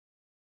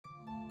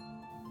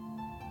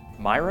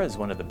Mira is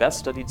one of the best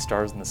studied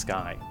stars in the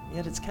sky,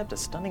 yet it's kept a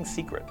stunning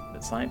secret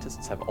that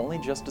scientists have only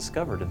just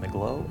discovered in the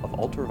glow of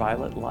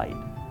ultraviolet light.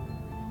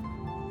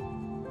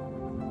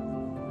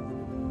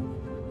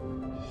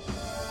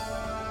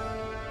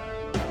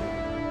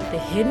 The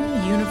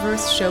Hidden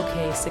Universe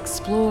Showcase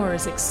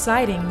explores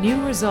exciting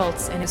new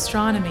results in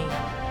astronomy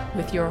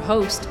with your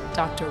host,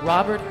 Dr.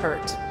 Robert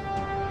Hurt.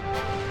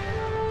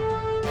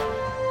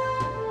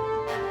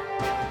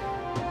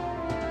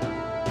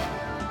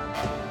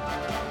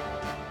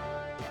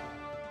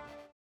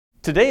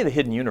 Today, the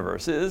Hidden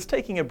Universe is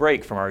taking a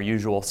break from our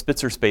usual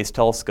Spitzer Space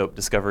Telescope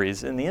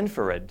discoveries in the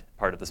infrared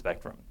part of the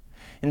spectrum.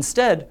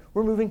 Instead,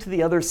 we're moving to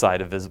the other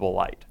side of visible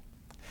light.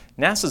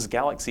 NASA's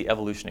Galaxy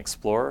Evolution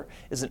Explorer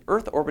is an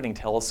Earth-orbiting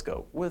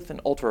telescope with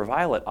an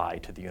ultraviolet eye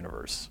to the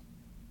universe.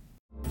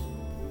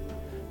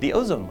 The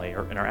ozone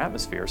layer in our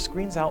atmosphere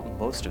screens out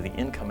most of the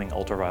incoming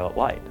ultraviolet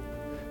light.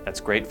 That's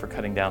great for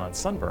cutting down on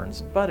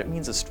sunburns, but it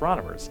means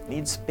astronomers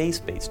need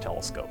space-based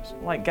telescopes,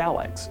 like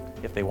GALEX,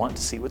 if they want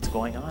to see what's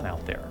going on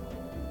out there.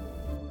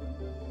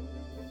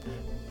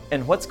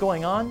 And what's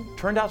going on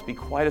turned out to be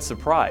quite a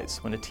surprise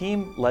when a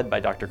team led by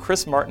Dr.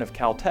 Chris Martin of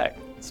Caltech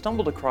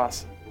stumbled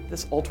across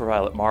this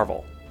ultraviolet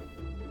marvel.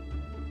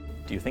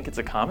 Do you think it's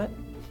a comet?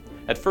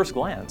 At first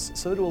glance,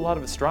 so do a lot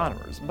of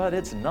astronomers, but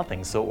it's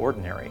nothing so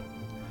ordinary.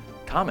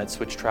 Comets,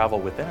 which travel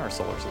within our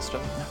solar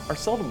system, are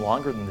seldom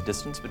longer than the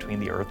distance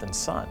between the Earth and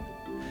Sun.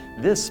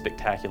 This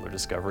spectacular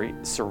discovery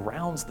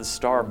surrounds the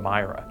star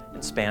Mira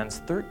and spans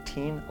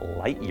 13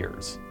 light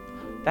years.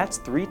 That's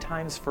 3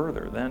 times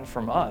further than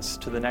from us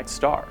to the next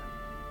star.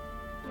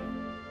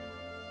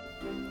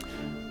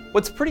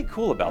 What's pretty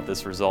cool about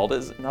this result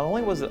is not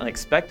only was it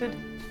unexpected,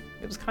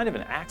 it was kind of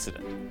an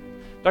accident.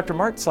 Dr.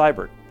 Mart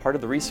Seibert, part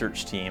of the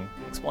research team,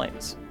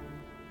 explains.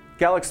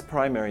 GALEX's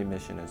primary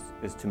mission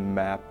is to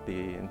map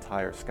the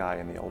entire sky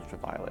in the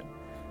ultraviolet.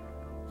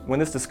 When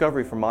this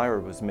discovery for Mira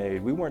was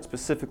made, we weren't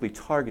specifically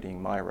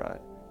targeting Mira.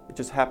 It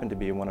just happened to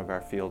be in one of our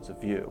fields of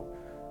view.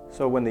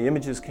 So when the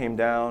images came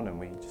down and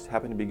we just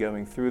happened to be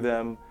going through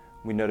them,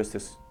 we noticed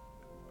this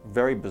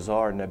very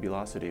bizarre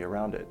nebulosity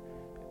around it.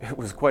 It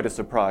was quite a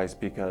surprise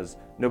because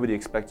nobody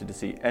expected to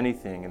see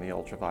anything in the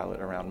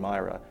ultraviolet around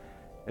Mira.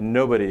 And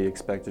nobody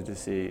expected to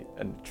see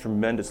a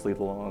tremendously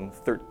long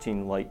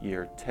 13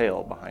 light-year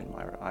tail behind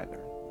Mira either.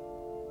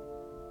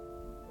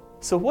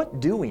 So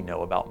what do we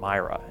know about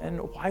Mira, and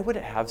why would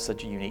it have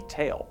such a unique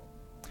tail?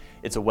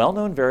 It's a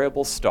well-known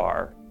variable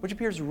star, which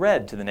appears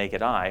red to the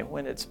naked eye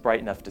when it's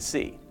bright enough to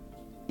see.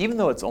 Even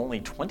though it's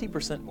only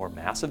 20% more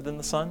massive than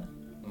the Sun,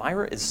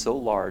 Mira is so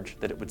large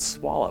that it would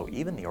swallow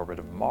even the orbit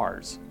of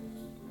Mars.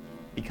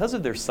 Because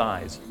of their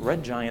size,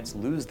 red giants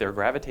lose their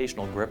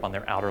gravitational grip on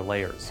their outer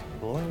layers,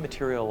 blowing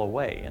material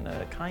away in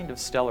a kind of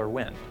stellar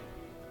wind.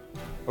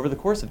 Over the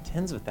course of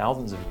tens of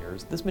thousands of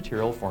years, this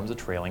material forms a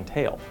trailing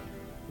tail.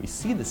 We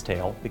see this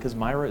tail because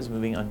Mira is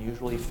moving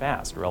unusually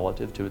fast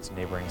relative to its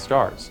neighboring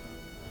stars.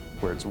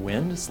 Where its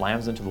wind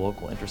slams into the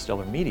local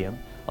interstellar medium,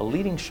 a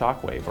leading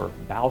shockwave, or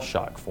bow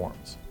shock,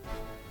 forms.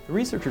 The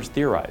researchers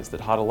theorize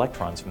that hot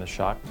electrons from the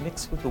shock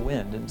mix with the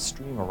wind and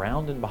stream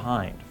around and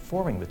behind,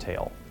 forming the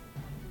tail.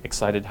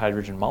 Excited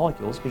hydrogen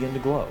molecules begin to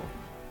glow.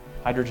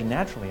 Hydrogen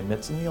naturally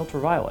emits in the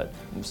ultraviolet,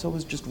 and so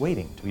is just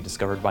waiting to be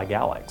discovered by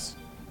GALEX.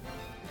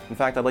 In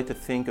fact, I'd like to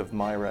think of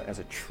Mira as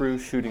a true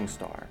shooting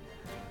star.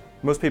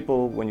 Most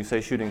people, when you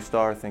say shooting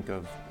star, think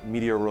of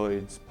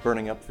meteoroids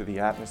burning up through the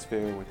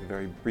atmosphere with a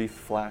very brief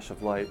flash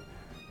of light.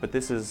 But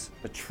this is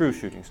a true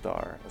shooting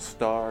star, a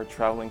star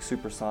traveling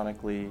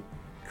supersonically,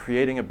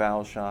 creating a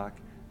bow shock,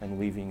 and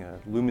leaving a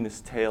luminous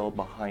tail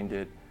behind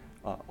it,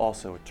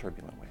 also a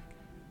turbulent wake.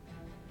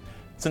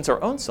 Since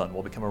our own sun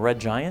will become a red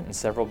giant in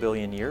several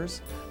billion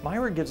years,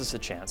 Mira gives us a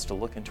chance to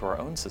look into our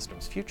own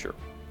system's future.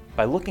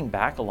 By looking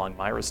back along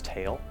Mira's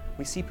tail,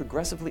 we see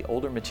progressively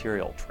older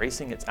material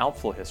tracing its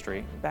outflow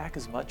history back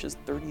as much as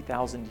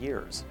 30,000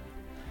 years.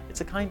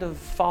 It's a kind of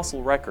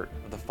fossil record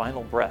of the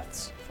final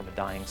breaths from a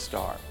dying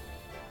star.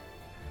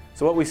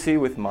 So what we see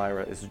with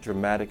Mira is a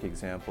dramatic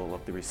example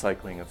of the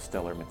recycling of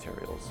stellar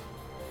materials.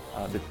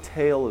 The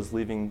tail is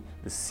leaving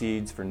the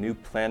seeds for new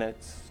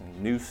planets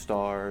and new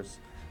stars.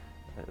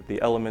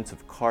 The elements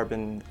of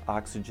carbon,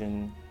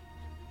 oxygen,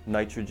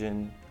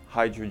 nitrogen,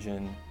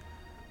 hydrogen,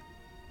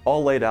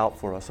 all laid out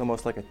for us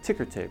almost like a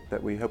ticker tape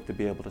that we hope to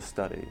be able to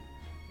study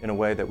in a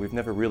way that we've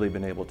never really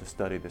been able to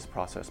study this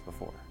process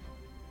before.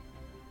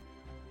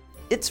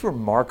 It's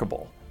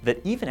remarkable that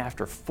even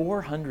after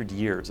 400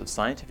 years of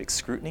scientific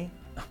scrutiny,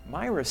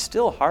 Mira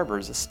still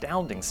harbors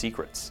astounding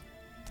secrets.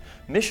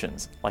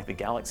 Missions like the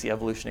Galaxy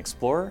Evolution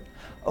Explorer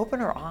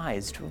open our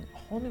eyes to a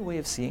whole new way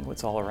of seeing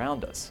what's all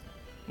around us,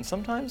 and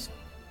sometimes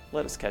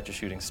let us catch a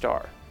shooting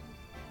star.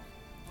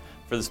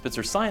 For the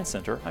Spitzer Science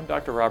Center, I'm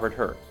Dr. Robert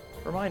Hurt,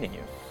 reminding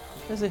you,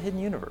 there's a hidden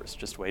universe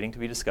just waiting to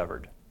be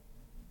discovered.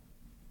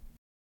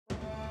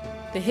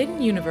 The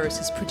Hidden Universe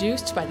is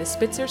produced by the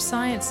Spitzer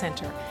Science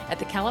Center at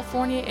the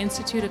California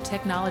Institute of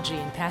Technology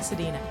in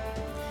Pasadena.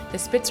 The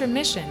Spitzer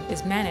mission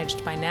is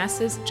managed by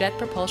NASA's Jet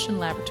Propulsion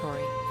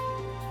Laboratory.